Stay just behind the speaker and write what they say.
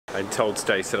I told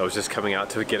Stacey that I was just coming out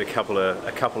to get a couple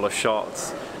of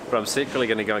shots, but I'm secretly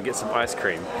going to go and get some ice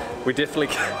cream. We definitely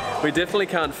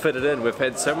can't fit it in. We've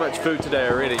had so much food today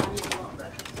already.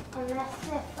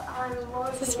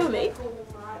 Is this for me?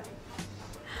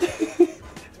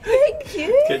 Thank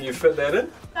you. Can you fit that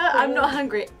in? I'm not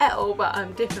hungry at all, but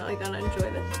I'm definitely going to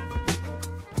enjoy this.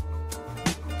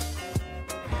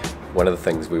 One of the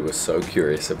things we were so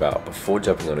curious about before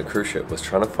jumping on a cruise ship was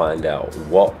trying to find out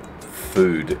what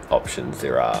food options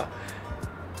there are.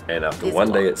 And after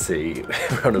one day at sea,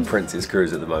 we're on a Princess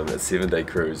cruise at the moment, a 7-day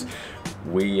cruise,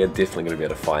 we are definitely going to be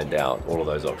able to find out all of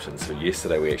those options. So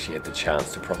yesterday we actually had the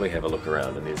chance to probably have a look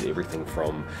around, and there's everything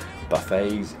from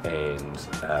buffets and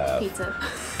pizza.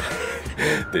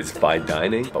 There's fine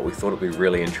dining, but we thought it'd be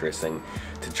really interesting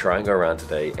to try and go around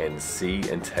today and see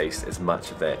and taste as much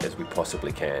of that as we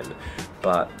possibly can.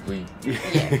 But we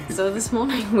yeah, so this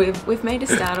morning we've made a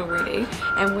start already,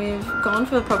 and we've gone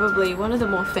for probably one of the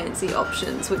more fancy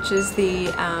options, which is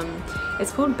the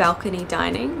it's called balcony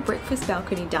dining, breakfast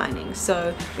balcony dining.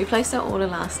 So we placed our order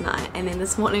last night, and then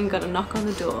this morning got a knock on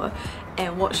the door,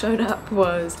 and what showed up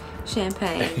was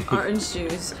champagne, orange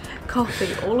juice,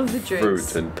 coffee, all of the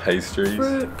drinks, fruit and pastries.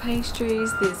 Fruit,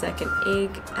 pastries. There's like an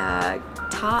egg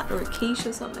tart or a quiche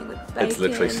or something with bacon. It's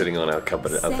literally sitting on our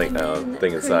cupboard. I think our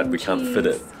thing inside. We can't fit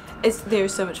it.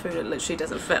 There's so much food it literally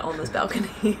doesn't fit on this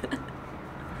balcony.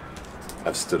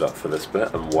 I've stood up for this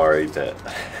bit. I'm worried that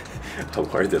I'm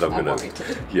worried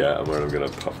I'm gonna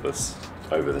pop this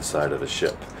over the side of the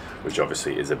ship, which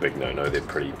obviously is a big no-no. They're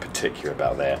pretty particular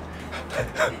about that.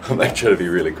 I'm like trying to be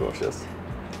really cautious.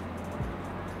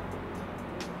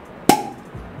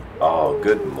 Oh,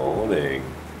 good morning.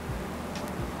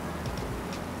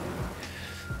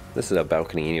 This is our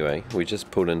balcony anyway. We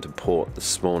just pulled into port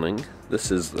this morning.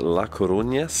 This is La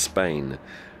Coruña, Spain.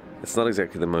 It's not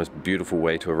exactly the most beautiful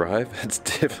way to arrive. It's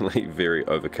definitely very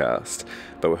overcast,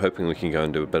 but we're hoping we can go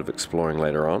and do a bit of exploring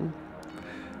later on.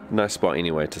 Nice spot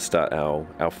anyway to start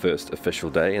our first official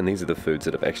day, and these are the foods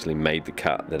that have actually made the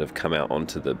cut, that have come out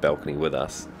onto the balcony with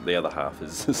us. The other half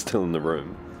is still in the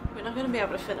room. We're not going to be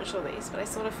able to finish all these, but I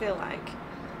sort of feel like,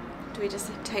 do we just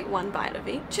take one bite of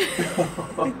each?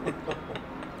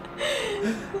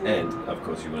 And of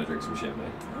course you want to drink some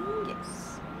champagne.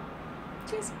 Yes.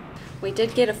 Cheers. We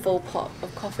did get a full pot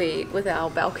of coffee with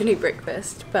our balcony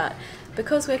breakfast, but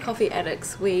because we're coffee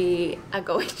addicts, we are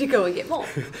going to go and get more.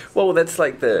 Well, that's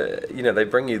like they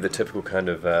bring you the typical kind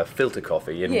of filter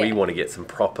coffee, and we want to get some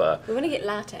proper... We want to get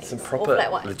lattes. Some proper,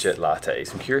 legit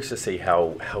lattes. I'm curious to see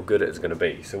how good it is going to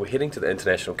be. So we're heading to the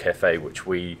International Cafe, which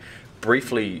we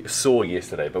briefly saw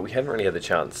yesterday, but we haven't really had the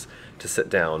chance to sit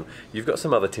down. You've got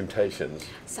some other temptations.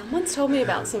 Someone's told me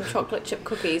about some chocolate chip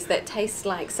cookies that taste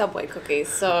like Subway cookies,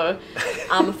 so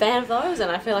I'm a fan of those, and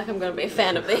I feel like I'm going to be a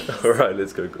fan of these. Alright,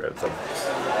 let's go grab some.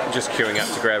 Just queuing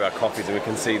up to grab our coffees, and we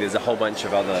can see there's a whole bunch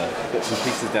of other bits and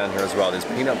pieces down here as well. There's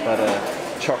peanut butter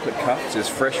chocolate cups, there's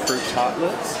fresh fruit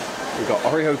tartlets, we've got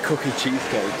Oreo cookie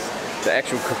cheesecakes. The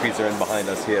actual cookies are in behind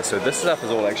us here, so this stuff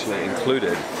is all actually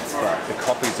included, but the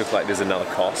coffees look like there's another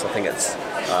cost. I think it's,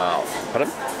 pardon?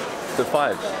 The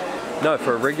 $5. No,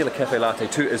 for a regular cafe latte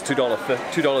is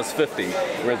 $2.50,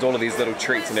 whereas all of these little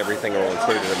treats and everything are all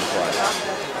included in the price.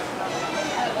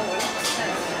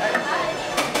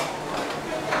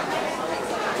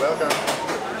 Welcome.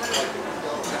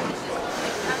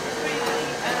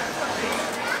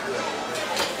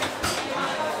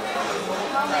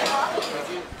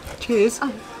 Cheers.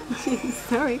 Oh,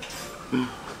 sorry.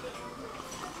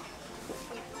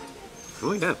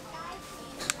 Oh yeah.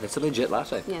 That's a legit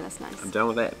latte. Yeah, that's nice. I'm down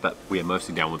with that, but we are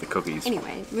mostly down with the cookies.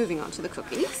 Anyway, moving on to the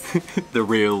cookies. The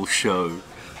real show.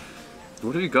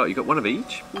 What have you got? You got one of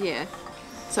each? Yeah.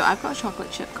 So I've got a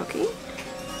chocolate chip cookie.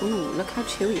 Ooh, look how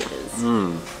chewy it is.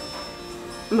 Mmm.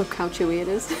 Look how chewy it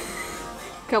is.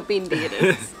 Look how bendy it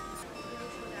is.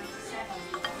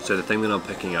 So the thing that I'm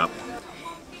picking up,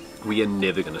 we are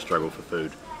never going to struggle for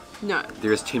food. No.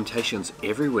 There is temptations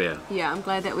everywhere. Yeah, I'm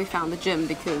glad that we found the gym,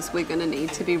 because we're going to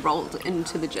need to be rolled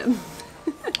into the gym.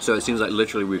 So it seems like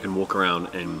literally we can walk around,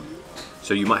 and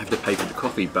so you might have to pay for the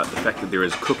coffee, but the fact that there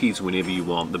is cookies whenever you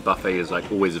want, the buffet is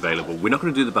like always available. We're not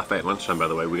going to do the buffet at lunchtime, by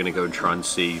the way. We're going to go and try and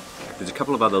see. There's a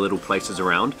couple of other little places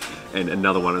around, and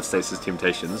another one of Stacey's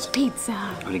temptations. Pizza.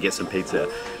 I'm going to get some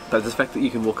pizza. But the fact that you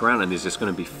can walk around and there's just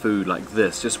going to be food like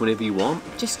this, just whenever you want.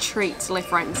 Just treats left,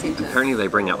 right and centre. Apparently they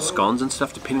bring out scones and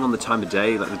stuff depending on the time of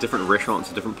day, like the different restaurants,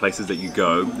 the different places that you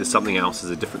go. There's something else,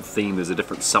 there's a different theme, there's a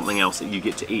different something else that you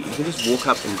get to eat. You can just walk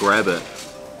up and grab it.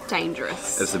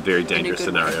 Dangerous. It's a very dangerous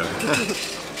scenario.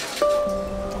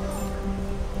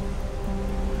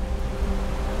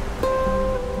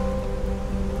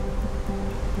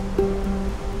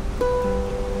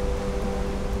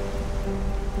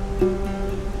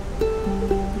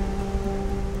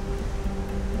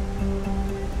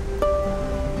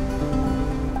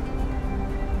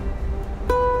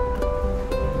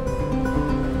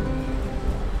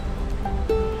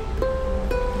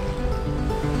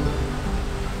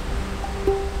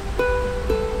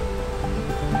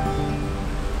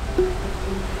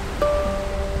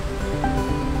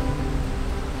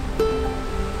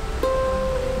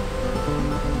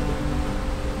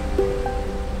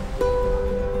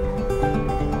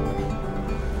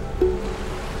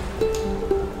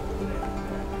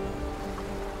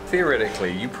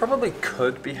 theoretically, you probably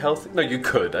could be healthy. No, you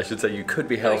could. I should say you could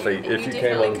be healthy if you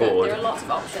came on board. There are lots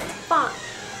of options, but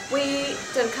we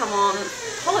didn't come on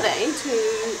holiday to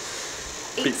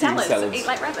eat salads, eat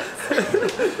like rabbits.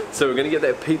 So we're going to get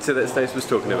that pizza that Stacey was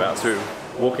talking about. So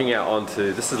we're walking out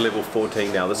onto, this is level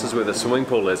 14 now. This is where the swimming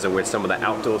pool is and where some of the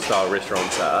outdoor style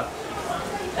restaurants are.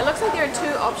 It looks like there are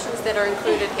 2 options that are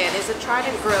included here. There's a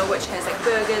Trident Grill, which has like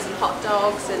burgers and hot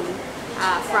dogs and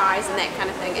fries and that kind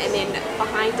of thing. And then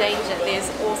behind Daneger, there's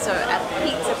also a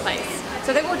pizza place.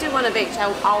 So I think we'll do one of each.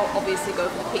 I'll obviously go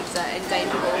for the pizza, and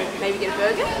Daneger will maybe get a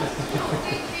burger.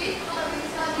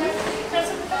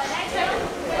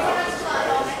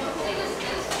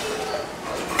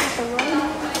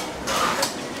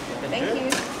 Thank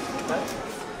you.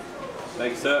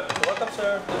 Thanks, sir. You're welcome,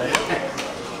 sir.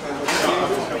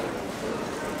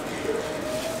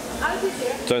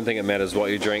 Don't think it matters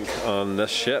what you drink on this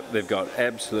ship. They've got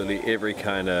absolutely every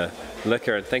kind of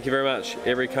liquor, and thank you very much,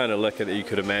 every kind of liquor that you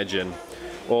could imagine.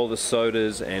 All the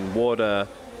sodas and water,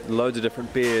 loads of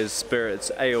different beers,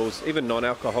 spirits, ales, even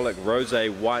non-alcoholic rosé,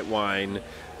 white wine.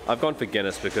 I've gone for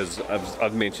Guinness because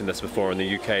I've mentioned this before in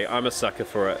the UK. I'm a sucker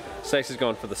for it. Stacey's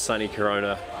gone for the sunny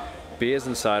Corona. Beers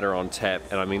and cider on tap,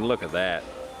 and I mean, look at that.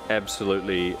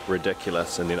 Absolutely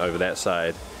ridiculous. And then over that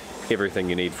side, everything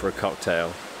you need for a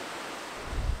cocktail.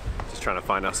 Just trying to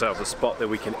find ourselves a spot that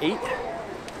we can eat.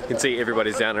 You can see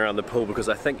everybody's down around the pool because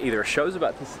I think either a show's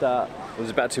about to start or there's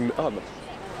about to, oh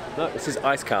no, this is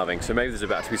ice carving, so maybe there's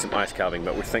about to be some ice carving,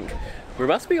 but we think we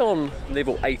must be on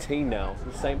level 18 now, so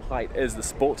the same height as the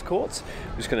sports courts.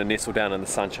 We're just going to nestle down in the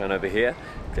sunshine over here,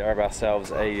 grab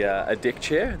ourselves a deck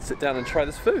chair and sit down and try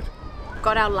this food.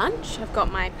 Got our lunch. I've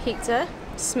got my pizza.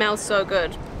 Smells so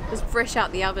good. It's fresh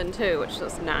out the oven too, which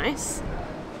looks nice.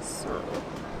 So,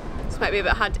 this might be a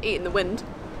bit hard to eat in the wind.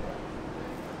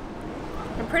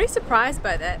 I'm pretty surprised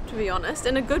by that, to be honest,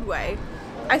 in a good way.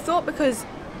 I thought because,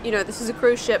 you know, this is a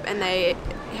cruise ship and they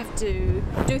have to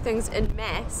do things in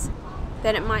mass,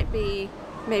 that it might be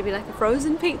maybe like a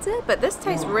frozen pizza, but this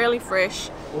tastes really fresh.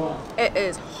 It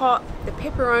is hot, the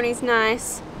pepperoni's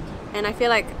nice, and I feel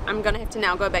like I'm gonna have to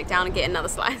now go back down and get another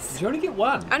slice. Did you only get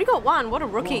one? I only got one, what a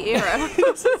rookie era.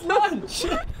 This is lunch!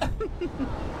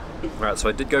 Right, so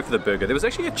I did go for the burger. There was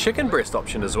actually a chicken breast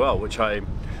option as well, which I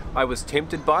was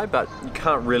tempted by, but you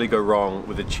can't really go wrong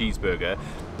with a cheeseburger.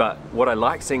 But what I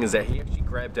like seeing is that he actually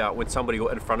grabbed out, when somebody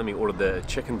in front of me ordered the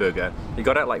chicken burger, he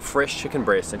got out like fresh chicken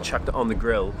breast and chucked it on the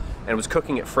grill and was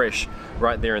cooking it fresh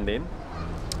right there and then.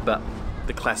 But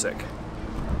the classic.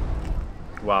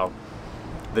 Wow.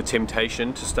 The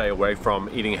temptation to stay away from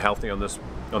eating healthy on this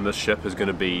ship is going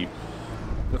to be,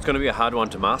 it's going to be a hard one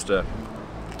to master.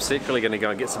 I'm secretly going to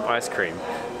go and get some ice cream.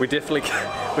 We definitely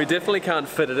can't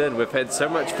fit it in. We've had so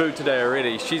much food today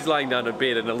already. She's lying down in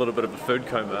bed in a little bit of a food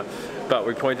coma, but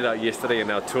we pointed out yesterday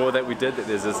in our tour that we did that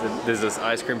there's this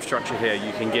ice cream structure here.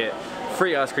 You can get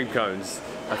free ice cream cones.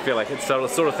 I feel like it's the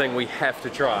sort of thing we have to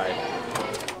try.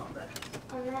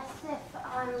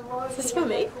 Is this for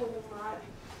me?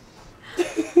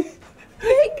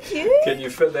 Thank you. Can you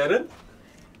fit that in?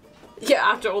 Yeah,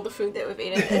 after all the food that we've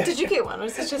eaten. Did you get one or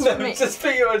is this just No, for me? just for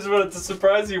you. I just wanted to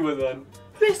surprise you with one.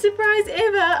 Best surprise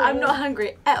ever! I'm not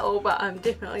hungry at all, but I'm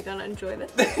definitely gonna enjoy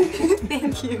this.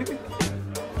 Thank you.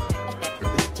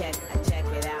 Check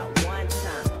it out one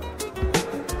time.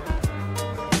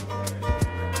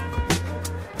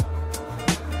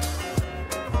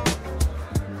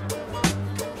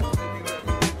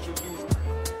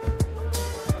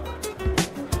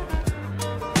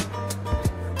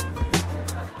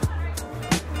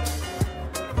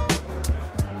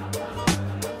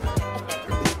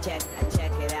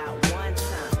 Check it out one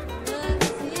time.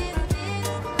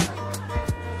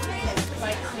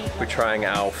 We're trying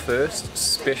our first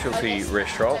specialty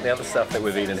restaurant. The other stuff that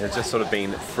we've eaten has just sort of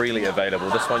been freely available.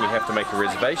 This one you have to make a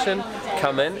reservation,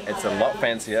 come in, it's a lot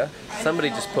fancier. Somebody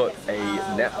just put a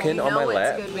napkin on my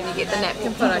lap. It's good when you get the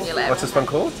napkin put on your lap. What's this one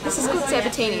called? This is called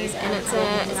Sabatini's and it's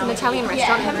an Italian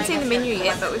restaurant. I haven't seen the menu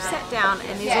yet, but we've sat down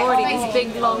and there's already these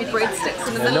big long breadsticks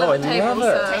in the middle of the table,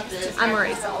 so I'm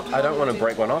already sold. I don't want to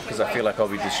break one off because I feel like I'll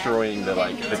be destroying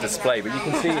the display, but you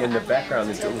can see in the background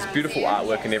there's all this beautiful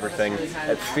artwork and everything.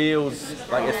 It feels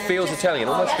Italian.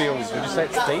 It almost feels, would you say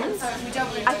it's themed?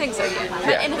 I think so,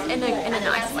 yeah. But in a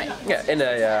nice way. Yeah, in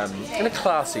a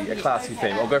classy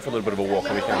theme. I'll go for a little bit of a walk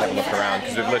and we can have a look around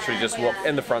because we've literally just walked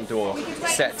in the front door,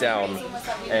 sat down,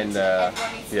 and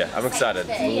yeah, I'm excited.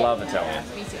 Love Italian.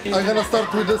 I'm gonna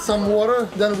start with some water,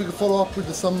 then we can follow up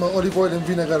with some olive oil and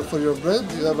vinegar for your bread.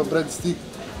 You have a bread stick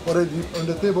already on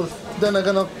the table. Then I'm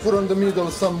gonna put on the middle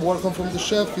some welcome from the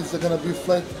chef. It's gonna be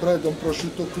flat bread on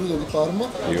prosciutto crudo di Parma.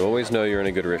 You always know you're in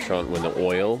a good restaurant when the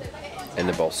oil and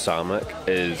the balsamic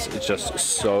is just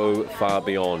so far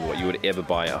beyond what you would ever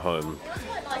buy at home.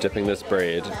 Dipping this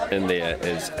bread in there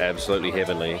is absolutely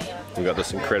heavenly. We've got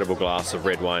this incredible glass of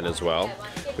red wine as well.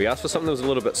 We asked for something that was a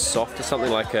little bit softer,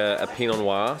 something like a Pinot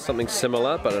Noir, something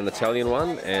similar but an Italian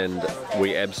one, and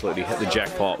we absolutely hit the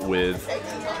jackpot with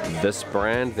this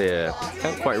brand there.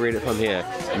 Can't quite read it from here.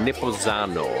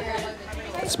 Neposano.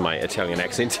 That's my Italian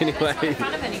accent anyway.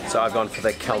 So I've gone for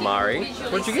the calamari.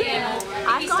 What did you get?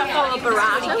 I've gone for a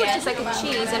burrata, which is like a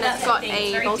cheese, and it's got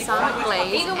a balsamic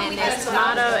glaze, and there's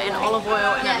tomato and olive oil,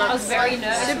 and it looks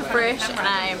super fresh, and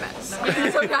I'm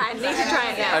so good. I need to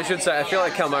try it now. I should say, I feel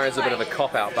like calamari is a bit of a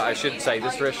cop-out, but I should say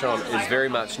this restaurant is very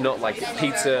much not like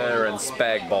pizza and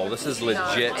spag bowl. This is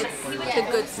legit. It's the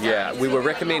good stuff. Yeah, we were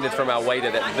recommended from our waiter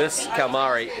that this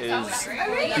calamari is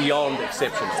beyond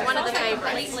exceptional. One of the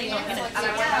favorites.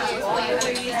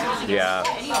 Yeah.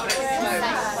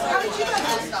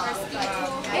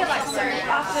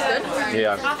 Good.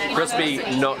 Yeah. Crispy,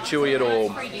 not chewy at all.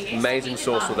 Amazing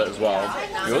sauce with it as well.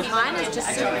 Yours? Mine is just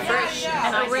super fresh,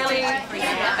 and a really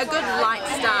a good light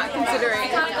start considering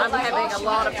I'm having a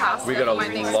lot of pasta. We got a for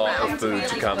my next lot meal. of food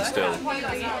to come still.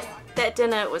 That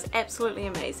dinner was absolutely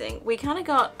amazing. We kind of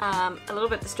got a little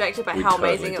bit distracted by We how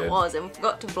totally amazing did. it was, and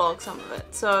forgot to vlog some of it.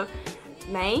 So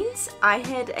mains, I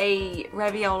had a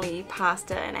ravioli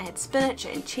pasta, and I had spinach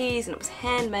and cheese, and it was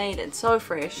handmade and so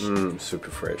fresh.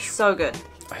 Super fresh. So good.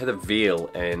 I had a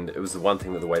veal, and it was the one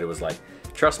thing that the waiter was like,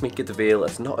 trust me, get the veal.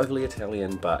 It's not overly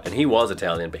Italian, and he was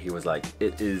Italian, but he was like,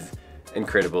 it is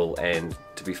incredible. And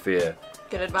to be fair,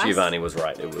 Good advice. Giovanni was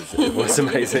right. It was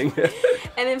amazing.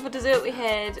 And then for dessert we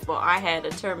had, well, I had a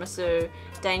tiramisu.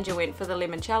 Daneger went for the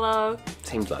limoncello.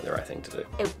 Seems like the right thing to do.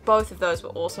 Both of those were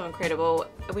also incredible.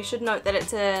 We should note that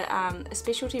it's a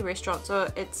specialty restaurant,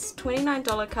 so it's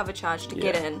 $29 cover charge to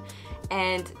get in,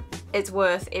 and it's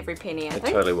worth every penny, I think.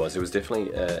 It totally was. It was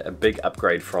definitely a big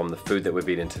upgrade from the food that we've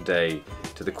eaten today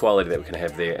to the quality that we can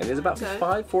have there. And there's about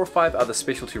 4 or 5 other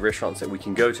specialty restaurants that we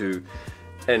can go to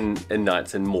in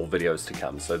nights and more videos to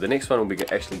come. So the next one will be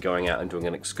actually going out and doing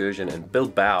an excursion in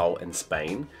Bilbao in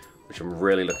Spain, which I'm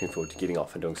really looking forward to getting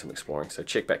off and doing some exploring. So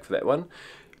check back for that one.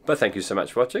 But thank you so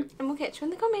much for watching. And we'll catch you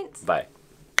in the comments. Bye.